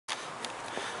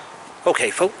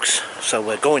Okay folks, so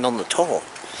we're going on the tour.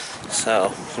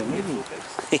 So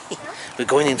we're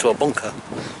going into a bunker.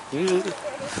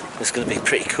 It's going to be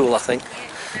pretty cool, I think.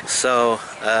 So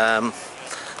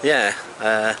yeah,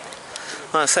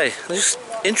 like I say, it's just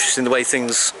interesting the way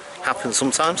things happen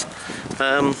sometimes.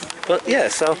 But yeah,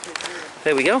 so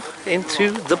there we go,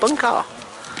 into the bunker.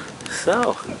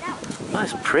 So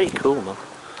that's pretty cool, man.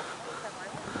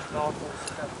 Wow.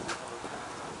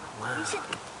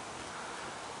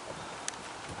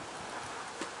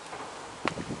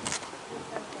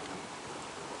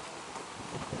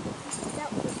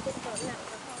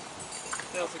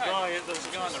 There was a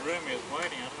guy in the room who was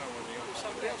waiting. I don't know whether he was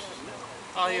somebody else.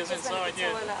 Oh, he was inside,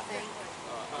 yeah.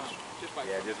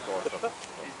 Yeah, just go on.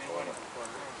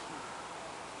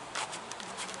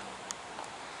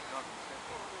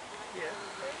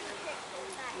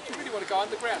 Would you really want to go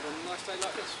underground on a nice day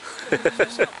like this?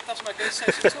 It doesn't make any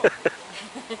sense at all.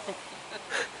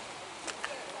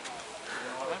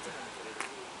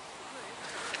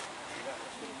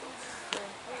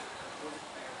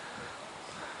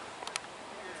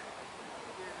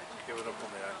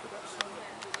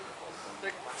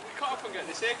 They quite often get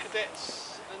this. Air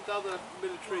cadets and other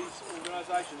military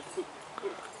organisations book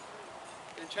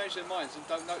and change their minds and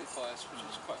don't notify us, which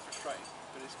is quite frustrating,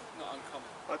 but it's not uncommon.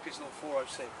 Hope it's not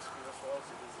 406, because that's what else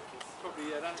it is.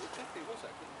 Probably, yeah, it definitely was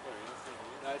actually.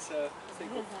 No, it's a thing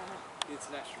called the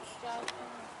International.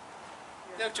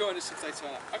 They'll join us if they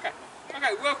turn up.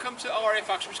 Okay, welcome to RAF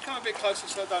Uxbridge. Come a bit closer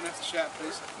so I don't have to shout,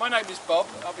 please. My name is Bob.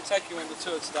 I'll be taking you on the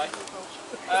tour today.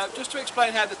 Just to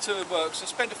explain how the tour works, I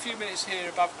spent a few minutes here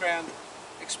above ground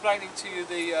explaining to you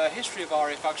the history of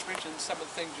RAF Uxbridge and some of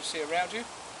the things you see around you.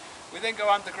 We then go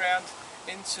underground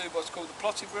into what's called the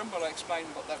plotting room, where I explain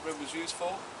what that room was used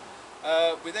for.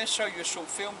 We then show you a short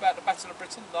film about the Battle of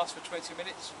Britain, lasts for 20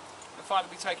 minutes. And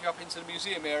finally we take you up into the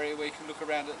museum area where you can look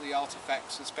around at the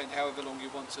artefacts and spend however long you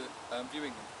want to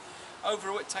viewing them.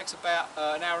 Overall it takes about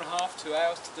an hour and a half, 2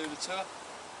 hours to do the tour.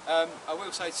 I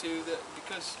will say to you that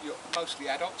because you're mostly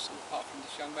adults, apart from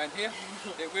this young man here,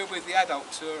 it will be the adult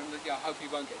tour, and I hope he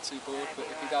won't get too bored, but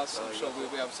if he does I'm sure we'll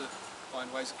be able to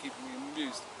find ways of keeping him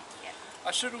amused. I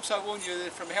should also warn you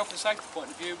that from a health and safety point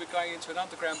of view, we're going into an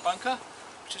underground bunker,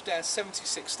 which is down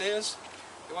 76 stairs.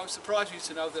 It won't surprise you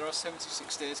to know there are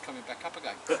 76 stairs coming back up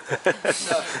again.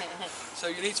 so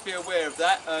you need to be aware of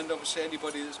that, and obviously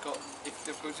anybody that's got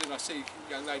difficulties, and I see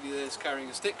a young lady there is carrying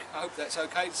a stick, I hope that's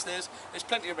okay, the stairs. There's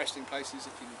plenty of resting places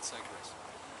if you need to take a rest.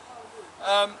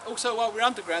 Also, while we're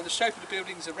underground, the shape of the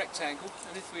building is a rectangle,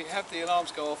 and if we have the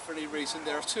alarms go off for any reason,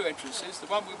 there are two entrances. The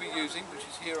one we'll be using, which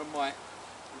is here on my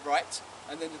right,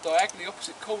 and then the diagonally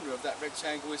opposite corner of that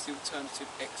rectangle is the alternative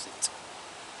exit.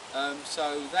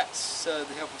 So that's the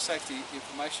health and safety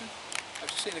information. I've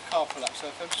just seen a car pull up, so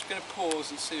I'm just going to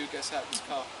pause and see who gets out of this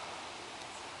car.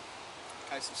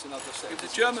 In case it's another set. He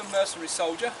was a German mercenary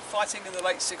soldier fighting in the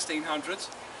late 1600s,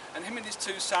 and him and his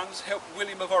two sons helped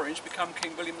William of Orange become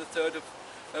King William III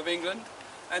of England,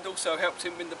 and also helped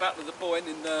him win the Battle of the Boyne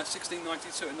in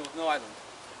 1692 in Northern Ireland.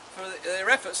 For their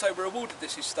efforts they were awarded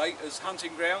this estate as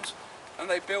hunting grounds, and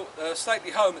they built a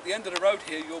stately home at the end of the road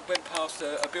here. You went past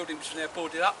a building which is now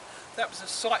boarded up. That was the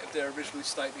site of their originally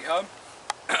stately home.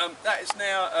 That is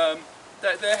now,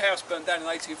 their house burned down in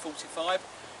 1845.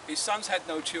 His sons had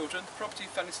no children. The property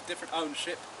fell into different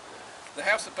ownership. The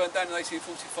house that burned down in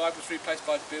 1845 was replaced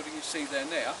by the building you see there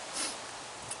now.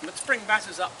 But to bring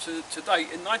matters up to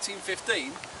date, in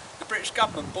 1915 the British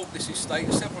government bought this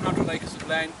estate, several hundred acres of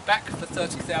land, back for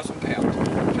 £30,000.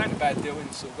 Which ain't a bad deal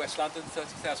in sort of West London,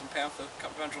 £30,000 for a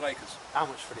couple of hundred acres. How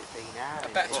much would it be now?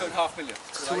 About £2.5 million.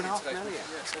 £2.5 million?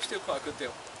 Yeah, so still quite a good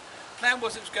deal. Plan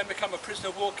was it was going to become a prisoner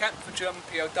of war camp for German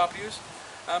POWs,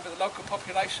 but the local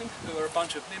population, who are a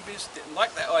bunch of NIMBYs, didn't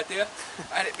like that idea,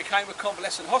 and it became a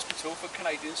convalescent hospital for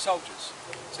Canadian soldiers.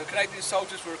 So Canadian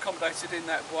soldiers were accommodated in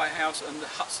that White House, and the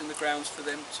huts in the grounds for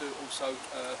them to also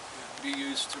be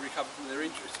used to recover from their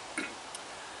injuries.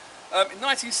 In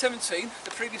 1917,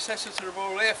 the predecessor to the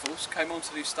Royal Air Force came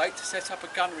onto the estate to set up a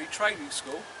gunnery training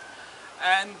school.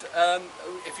 And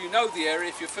if you know the area,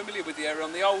 if you're familiar with the area,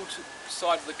 on the old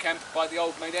side of the camp by the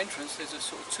old main entrance there's a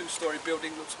sort of two-storey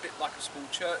building, looks a bit like a small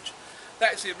church.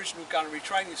 That is the original gunnery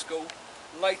training school.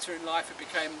 Later in life it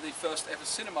became the first ever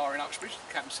cinema in Uxbridge,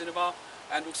 the camp cinema,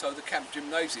 and also the camp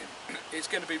gymnasium. It's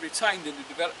going to be retained in the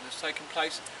development that's taken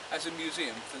place as a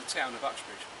museum for the town of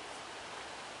Uxbridge.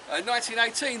 In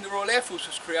 1918 the Royal Air Force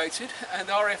was created, and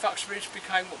RAF Uxbridge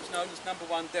became what was known as number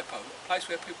 1 depot, a place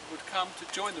where people would come to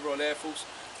join the Royal Air Force,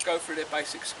 go through their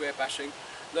basic square bashing,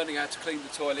 learning how to clean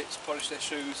the toilets, polish their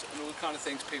shoes, and all the kind of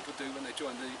things people do when they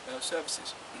join the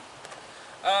services.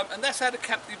 And that's how the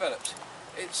camp developed.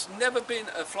 It's never been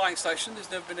a flying station,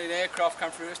 there's never been an aircraft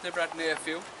come through, it's never had an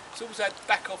airfield. It's always had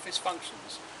back office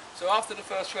functions. So after the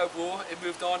First World War it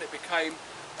moved on, it became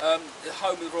the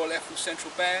home of the Royal Air Force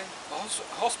Central Band. The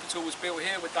hospital was built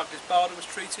here where Douglas Bader was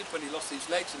treated when he lost his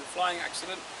legs in a flying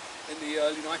accident in the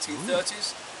early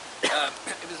 1930s.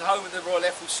 It was the home of the Royal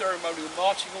Air Force Ceremonial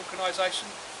Marching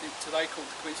Organisation, today called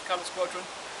the Queen's Colour Squadron,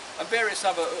 and various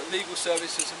other legal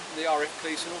services and the RF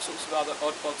Police and all sorts of other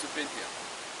odd bods have been here.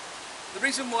 The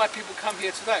reason why people come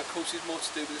here today, of course, is more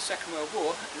to do with the Second World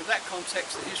War. In that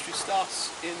context, the history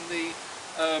starts in the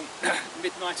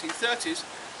mid-1930s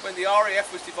when the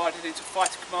RAF was divided into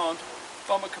Fighter Command,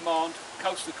 Bomber Command,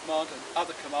 Coastal Command and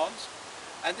other commands.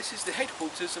 And this is the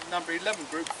headquarters of Number 11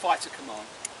 Group Fighter Command.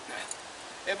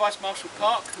 Air Vice Marshal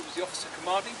Park, who was the officer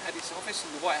commanding, had his office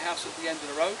in the White House at the end of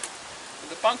the road.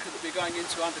 And the bunker that we're going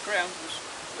into underground was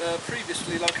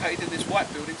previously located in this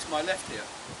white building to my left here.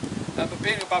 But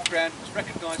being above ground, was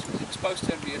recognised, was exposed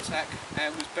to enemy attack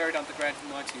and was buried underground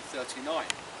in 1939.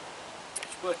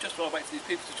 It's worth, just while I wait for these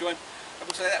people to join, I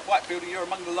will say that white building, you're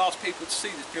among the last people to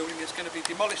see this building. It's going to be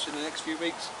demolished in the next few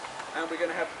weeks and we're going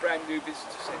to have a brand new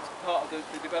visitor centre. Part of the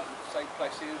development of the same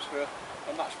place here is for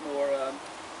a much more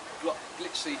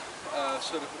glitzy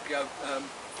sort of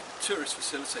tourist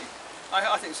facility.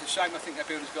 I think it's a shame. I think that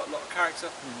building's got a lot of character,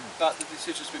 but the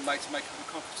decision's been made to make it a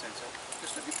conference centre.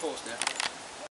 Just let me pause now.